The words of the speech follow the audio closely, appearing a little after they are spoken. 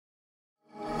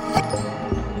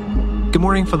Good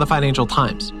morning from the Financial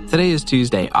Times. Today is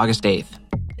Tuesday, August 8th,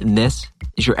 and this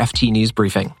is your FT News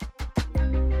Briefing.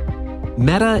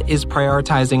 Meta is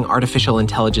prioritizing artificial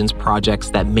intelligence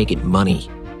projects that make it money,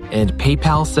 and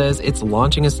PayPal says it's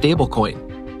launching a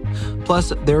stablecoin.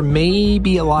 Plus, there may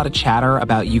be a lot of chatter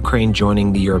about Ukraine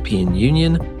joining the European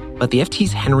Union, but the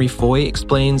FT's Henry Foy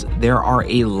explains there are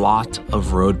a lot of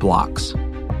roadblocks.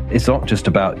 It's not just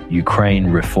about Ukraine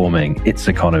reforming its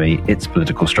economy, its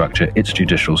political structure, its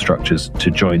judicial structures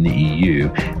to join the EU.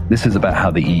 This is about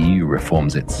how the EU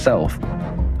reforms itself.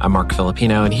 I'm Mark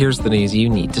Filipino, and here's the news you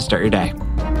need to start your day.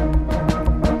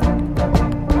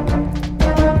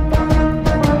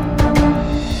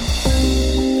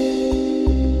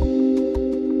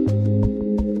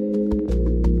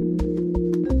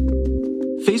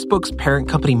 Facebook's parent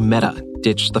company Meta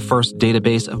ditched the first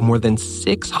database of more than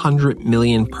 600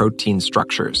 million protein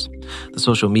structures. The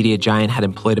social media giant had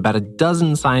employed about a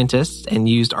dozen scientists and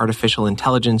used artificial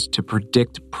intelligence to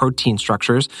predict protein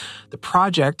structures. The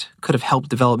project could have helped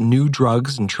develop new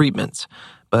drugs and treatments,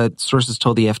 but sources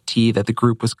told the FT that the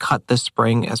group was cut this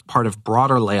spring as part of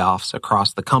broader layoffs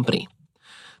across the company.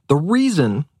 The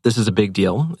reason this is a big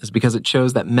deal is because it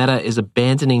shows that Meta is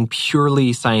abandoning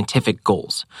purely scientific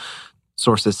goals.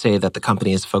 Sources say that the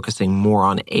company is focusing more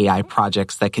on AI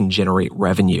projects that can generate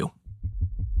revenue.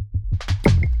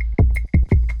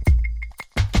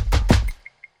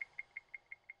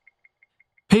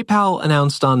 PayPal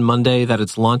announced on Monday that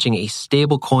it's launching a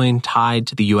stablecoin tied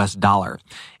to the US dollar.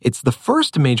 It's the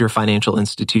first major financial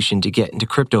institution to get into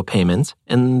crypto payments,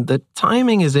 and the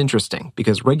timing is interesting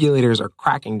because regulators are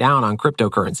cracking down on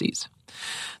cryptocurrencies.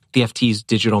 The FT's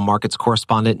digital markets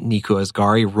correspondent, Niku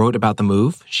Asgari, wrote about the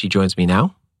move. She joins me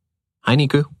now. Hi,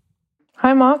 Niku.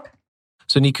 Hi, Mark.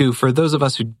 So, Niku, for those of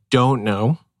us who don't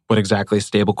know what exactly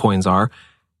stablecoins are,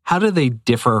 how do they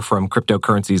differ from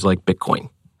cryptocurrencies like Bitcoin?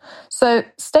 So,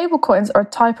 stablecoins are a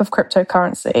type of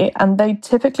cryptocurrency, and they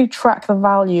typically track the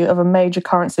value of a major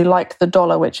currency like the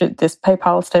dollar, which this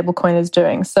PayPal stablecoin is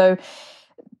doing. So,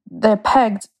 they're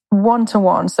pegged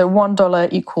 1-to-1. So,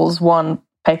 $1 equals one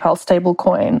PayPal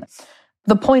stablecoin.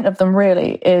 The point of them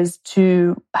really is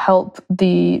to help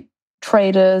the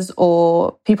traders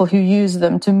or people who use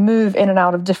them to move in and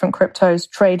out of different cryptos,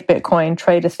 trade Bitcoin,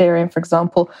 trade Ethereum, for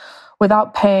example,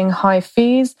 without paying high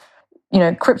fees. You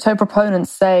know, crypto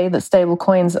proponents say that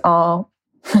stablecoins are,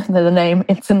 it's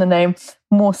in the name,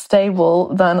 more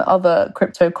stable than other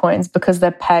crypto coins because they're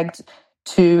pegged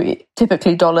to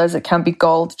typically dollars. It can be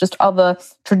gold, just other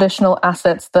traditional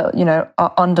assets that,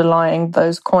 are underlying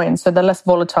those coins. So they're less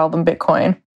volatile than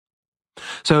Bitcoin.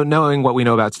 So knowing what we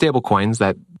know about stablecoins,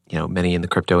 that, many in the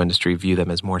crypto industry view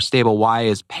them as more stable, why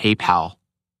is PayPal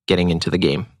getting into the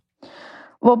game?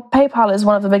 Well, PayPal is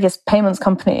one of the biggest payments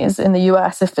companies in the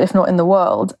US, if not in the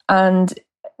world. And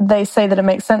they say that it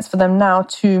makes sense for them now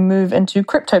to move into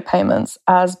crypto payments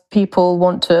as people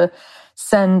want to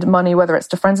send money, whether it's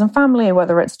to friends and family,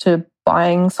 whether it's to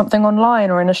buying something online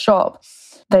or in a shop.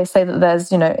 They say that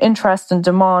there's, interest and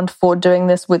demand for doing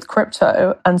this with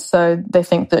crypto. And so they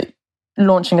think that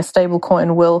launching a stable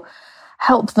coin will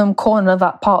help them corner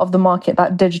that part of the market,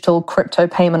 that digital crypto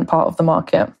payment part of the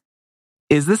market.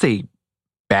 Is this a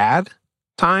bad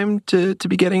time to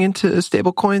be getting into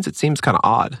stable coins? It seems kind of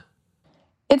odd.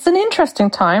 It's an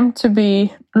interesting time to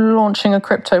be launching a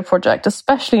crypto project,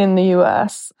 especially in the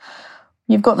US.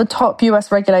 You've got the top US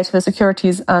regulator, the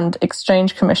Securities and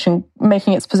Exchange Commission,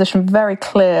 making its position very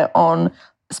clear on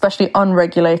especially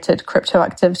unregulated crypto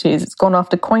activities. It's gone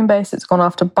after Coinbase, it's gone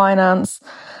after Binance.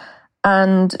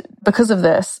 And because of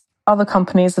this, other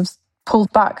companies have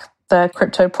pulled back their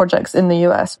crypto projects in the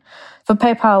US. For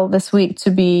PayPal this week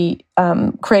to be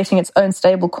creating its own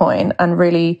stablecoin and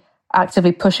really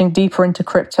actively pushing deeper into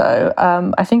crypto,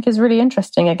 I think is really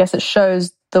interesting. I guess it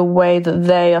shows the way that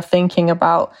they are thinking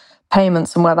about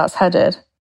payments and where that's headed.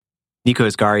 Niku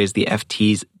Asgari is the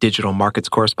FT's digital markets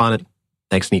correspondent.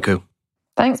 Thanks, Niku.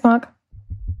 Thanks, Mark.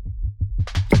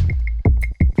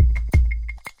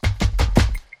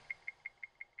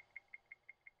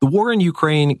 The war in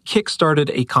Ukraine kickstarted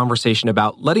a conversation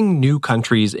about letting new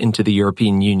countries into the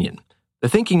European Union. The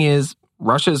thinking is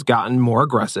Russia's gotten more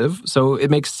aggressive, so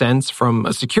it makes sense from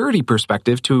a security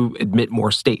perspective to admit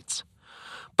more states.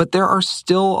 But there are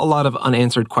still a lot of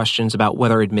unanswered questions about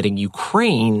whether admitting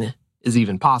Ukraine is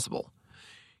even possible.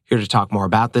 Here to talk more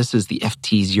about this is the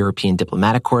FT's European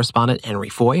diplomatic correspondent, Henry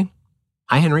Foy.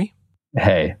 Hi, Henry.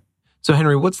 Hey. So,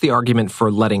 Henry, what's the argument for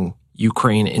letting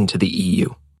Ukraine into the EU?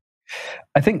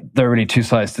 I think there are really two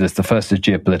sides to this. The first is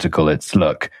geopolitical. It's,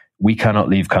 look, we cannot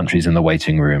leave countries in the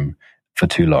waiting room for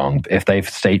too long. If they've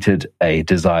stated a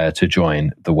desire to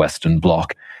join the Western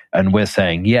Bloc, and we're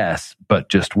saying yes, but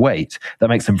just wait, that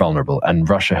makes them vulnerable. And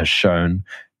Russia has shown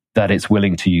that it's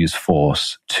willing to use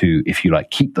force to, if you like,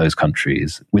 keep those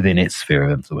countries within its sphere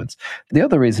of influence. The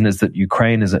other reason is that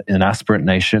Ukraine is an aspirant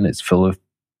nation. It's full of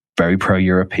very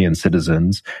pro-European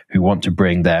citizens who want to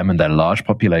bring them and their large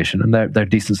population and their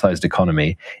decent-sized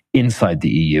economy inside the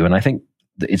EU. And I think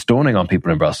it's dawning on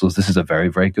people in Brussels, this is a very,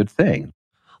 very good thing.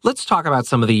 Let's talk about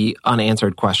some of the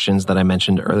unanswered questions that I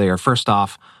mentioned earlier. First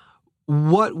off,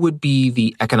 what would be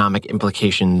the economic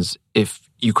implications if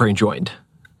Ukraine joined?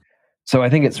 So I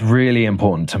think it's really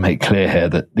important to make clear here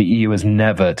that the EU has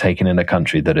never taken in a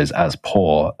country that is as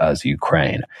poor as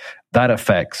Ukraine. That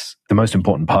affects the most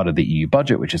important part of the EU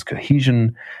budget, which is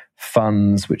cohesion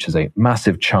funds, which is a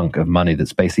massive chunk of money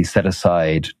that's basically set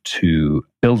aside to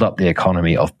build up the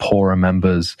economy of poorer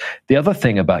members. The other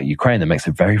thing about Ukraine that makes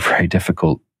it very, very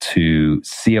difficult to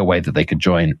see a way that they could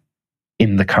join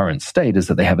in the current state is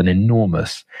that they have an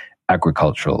enormous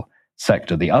agricultural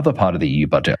sector. The other part of the EU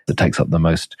budget that takes up the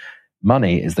most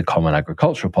money is the common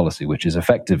agricultural policy, which is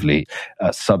effectively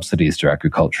subsidies to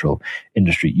agricultural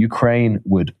industry. Ukraine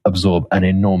would absorb an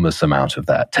enormous amount of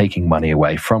that, taking money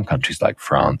away from countries like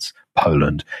France,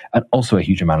 Poland, and also a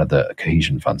huge amount of the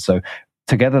cohesion fund. So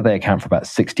together they account for about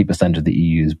 60% of the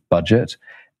EU's budget,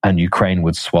 and Ukraine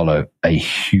would swallow a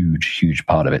huge, huge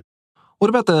part of it. What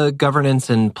about the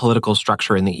governance and political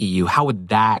structure in the EU? How would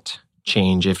that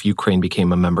change if Ukraine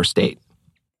became a member state?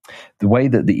 The way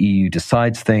that the EU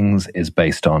decides things is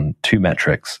based on two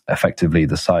metrics, effectively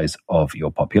the size of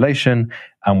your population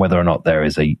and whether or not there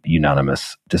is a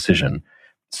unanimous decision.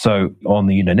 So on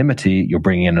the unanimity, you're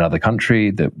bringing in another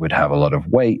country that would have a lot of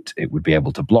weight. It would be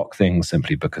able to block things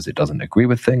simply because it doesn't agree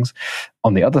with things.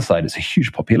 On the other side, it's a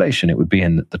huge population. It would be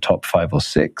in the top 5 or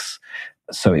 6.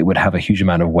 So it would have a huge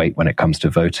amount of weight when it comes to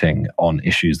voting on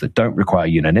issues that don't require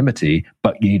unanimity,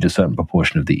 but you need a certain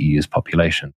proportion of the EU's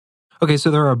population. Okay,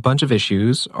 so there are a bunch of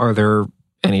issues. Are there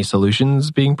any solutions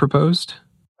being proposed?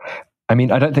 I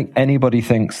mean, I don't think anybody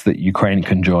thinks that Ukraine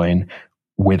can join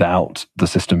without the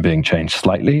system being changed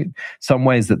slightly. Some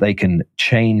ways that they can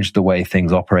change the way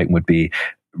things operate would be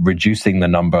reducing the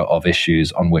number of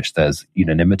issues on which there's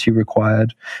unanimity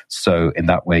required. So in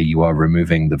that way, you are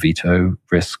removing the veto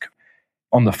risk.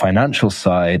 On the financial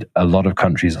side, a lot of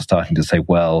countries are starting to say,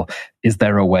 well, is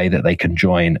there a way that they can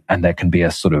join and there can be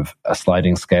a sort of a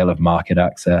sliding scale of market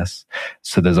access?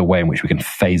 So there's a way in which we can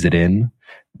phase it in.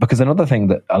 Because another thing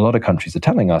that a lot of countries are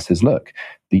telling us is, look,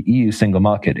 the EU single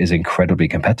market is incredibly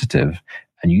competitive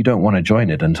and you don't want to join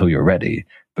it until you're ready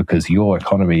because your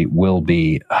economy will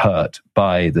be hurt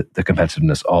by the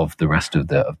competitiveness of the rest of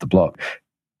the bloc.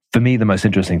 For me, the most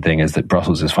interesting thing is that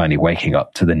Brussels is finally waking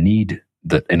up to the need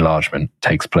that enlargement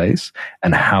takes place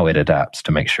and how it adapts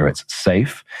to make sure it's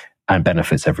safe and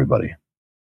benefits everybody.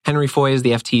 Henry Foy is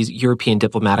the FT's European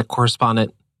diplomatic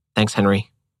correspondent. Thanks, Henry.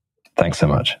 Thanks so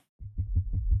much.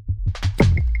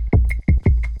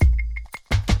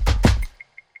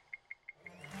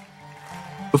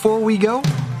 Before we go,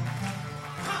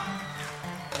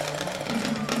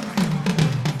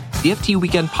 the FT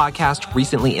Weekend podcast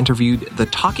recently interviewed the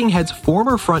Talking Heads'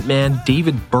 former frontman,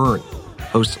 David Byrne.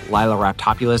 Host Lila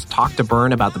Raptopoulos talked to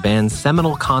Byrne about the band's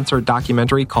seminal concert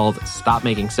documentary called Stop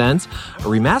Making Sense. A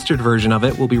remastered version of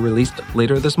it will be released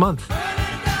later this month.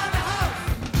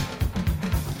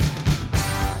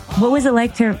 What was it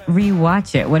like to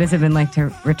rewatch it? What has it been like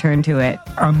to return to it?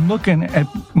 I'm looking at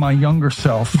my younger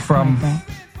self from,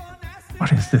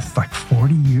 what is this, like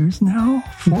 40 years now?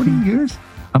 40 years?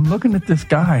 I'm looking at this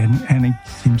guy and he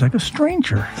seems like a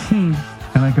stranger. And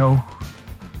I go,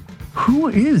 who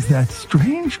is that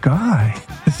strange guy?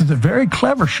 This is a very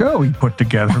clever show he put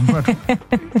together, but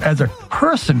as a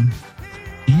person,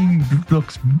 he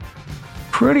looks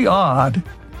pretty odd.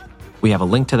 We have a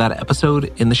link to that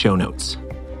episode in the show notes.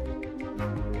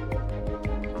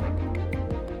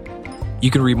 You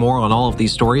can read more on all of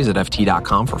these stories at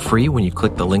FT.com for free when you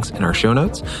click the links in our show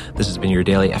notes. This has been your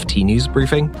daily FT News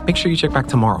Briefing. Make sure you check back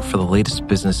tomorrow for the latest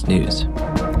business news.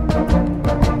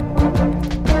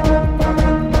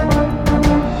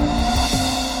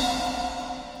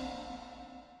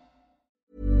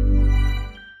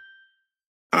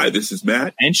 Hi, this is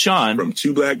Matt and Sean from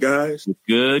Two Black Guys with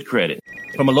Good Credit.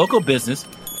 From a local business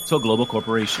to a global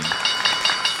corporation.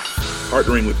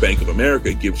 Partnering with Bank of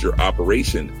America gives your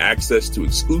operation access to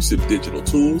exclusive digital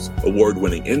tools,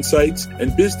 award-winning insights,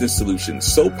 and business solutions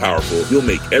so powerful you'll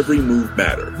make every move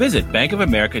matter. Visit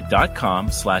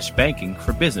bankofamerica.com/banking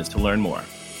for business to learn more.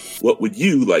 What would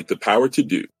you like the power to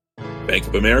do? Bank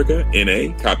of America, N.A.,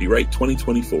 copyright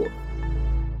 2024.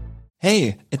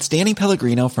 Hey, it's Danny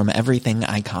Pellegrino from Everything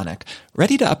Iconic.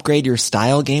 Ready to upgrade your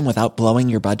style game without blowing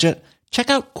your budget?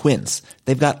 Check out Quince.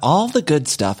 They've got all the good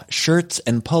stuff, shirts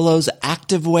and polos,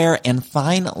 activewear, and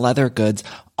fine leather goods,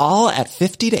 all at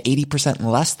 50 to 80%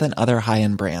 less than other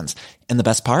high-end brands. And the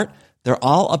best part? They're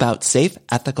all about safe,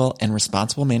 ethical, and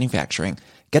responsible manufacturing.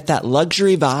 Get that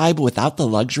luxury vibe without the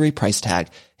luxury price tag.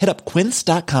 Hit up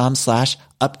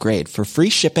quince.com/upgrade for free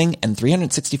shipping and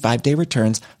 365-day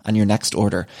returns on your next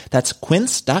order. That's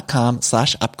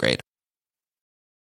quince.com/upgrade.